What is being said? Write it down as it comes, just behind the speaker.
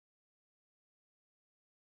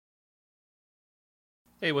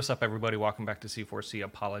Hey, what's up, everybody? Welcome back to C4C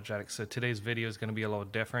Apologetics. So today's video is going to be a little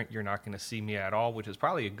different. You're not going to see me at all, which is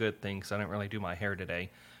probably a good thing because I didn't really do my hair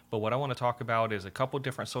today. But what I want to talk about is a couple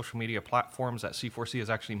different social media platforms that C4C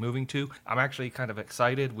is actually moving to. I'm actually kind of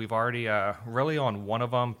excited. We've already really on one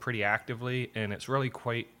of them pretty actively, and it's really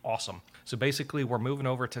quite awesome. So basically, we're moving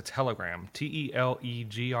over to Telegram,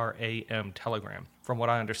 Telegram, Telegram. From what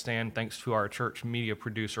I understand, thanks to our church media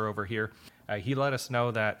producer over here, he let us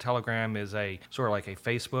know that Telegram is a sort of like a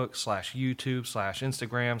Facebook / YouTube /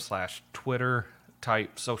 Instagram / Twitter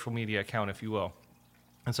type social media account, if you will.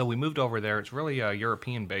 And so we moved over there. It's really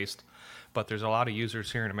European based, but there's a lot of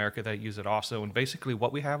users here in America that use it also. And basically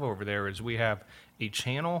what we have over there is we have a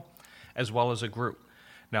channel as well as a group.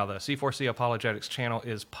 Now, the C4C Apologetics channel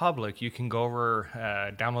is public. You can go over,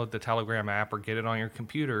 download the Telegram app or get it on your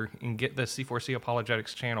computer and get the C4C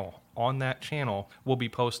Apologetics channel. On that channel, we'll be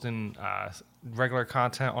posting regular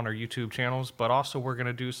content on our YouTube channels, but also we're going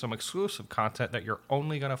to do some exclusive content that you're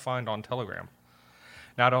only going to find on Telegram.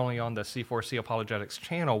 Not only on the C4C Apologetics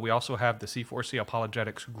channel, we also have the C4C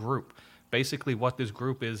Apologetics group. Basically, what this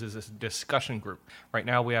group is a discussion group. Right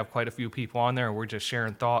now, we have quite a few people on there, and we're just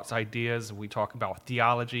sharing thoughts, ideas. We talk about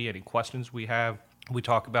theology, any questions we have. We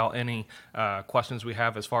talk about any questions we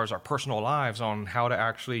have as far as our personal lives on how to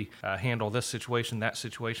actually handle this situation, that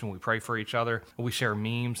situation. We pray for each other. We share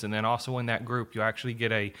memes. And then also in that group, you actually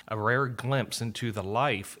get a rare glimpse into the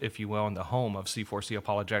life, if you will, in the home of C4C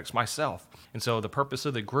Apologetics, myself. And so the purpose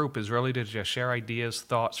of the group is really to just share ideas,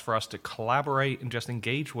 thoughts for us to collaborate and just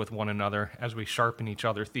engage with one another as we sharpen each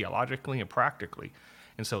other theologically and practically.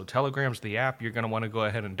 And so Telegram's the app. You're going to want to go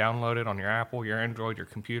ahead and download it on your Apple, your Android, your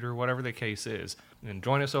computer, whatever the case is. And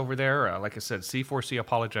join us over there. Like I said, C4C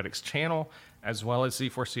Apologetics channel, as well as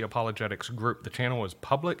C4C Apologetics group. The channel is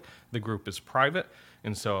public. The group is private.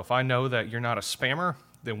 And so if I know that you're not a spammer,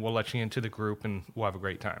 then we'll let you into the group and we'll have a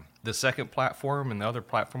great time. The second platform and the other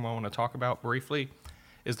platform I want to talk about briefly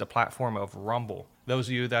is the platform of Rumble. Those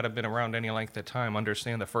of you that have been around any length of time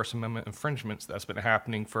understand the First Amendment infringements that's been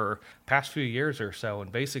happening for past few years or so.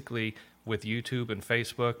 And basically with YouTube and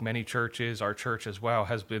Facebook, many churches, our church as well,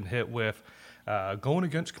 has been hit with going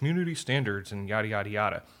against community standards and yada, yada,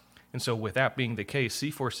 yada. And so with that being the case,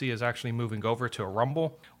 C4C is actually moving over to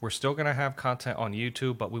Rumble. We're still going to have content on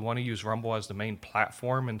YouTube, but we want to use Rumble as the main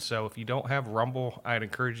platform. And so if you don't have Rumble, I'd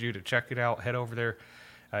encourage you to check it out. Head over there.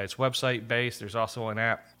 It's website based. There's also an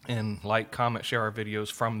app, and like, comment, share our videos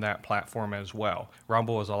from that platform as well.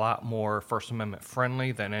 Rumble is a lot more First Amendment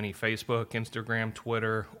friendly than any Facebook, Instagram,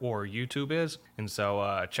 Twitter, or YouTube is. And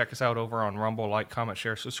so check us out over on Rumble. Like, comment,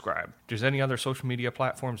 share, subscribe. If there's any other social media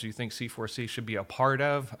platforms you think C4C should be a part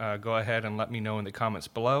of, go ahead and let me know in the comments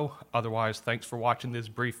below. Otherwise, thanks for watching this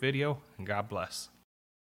brief video, and God bless.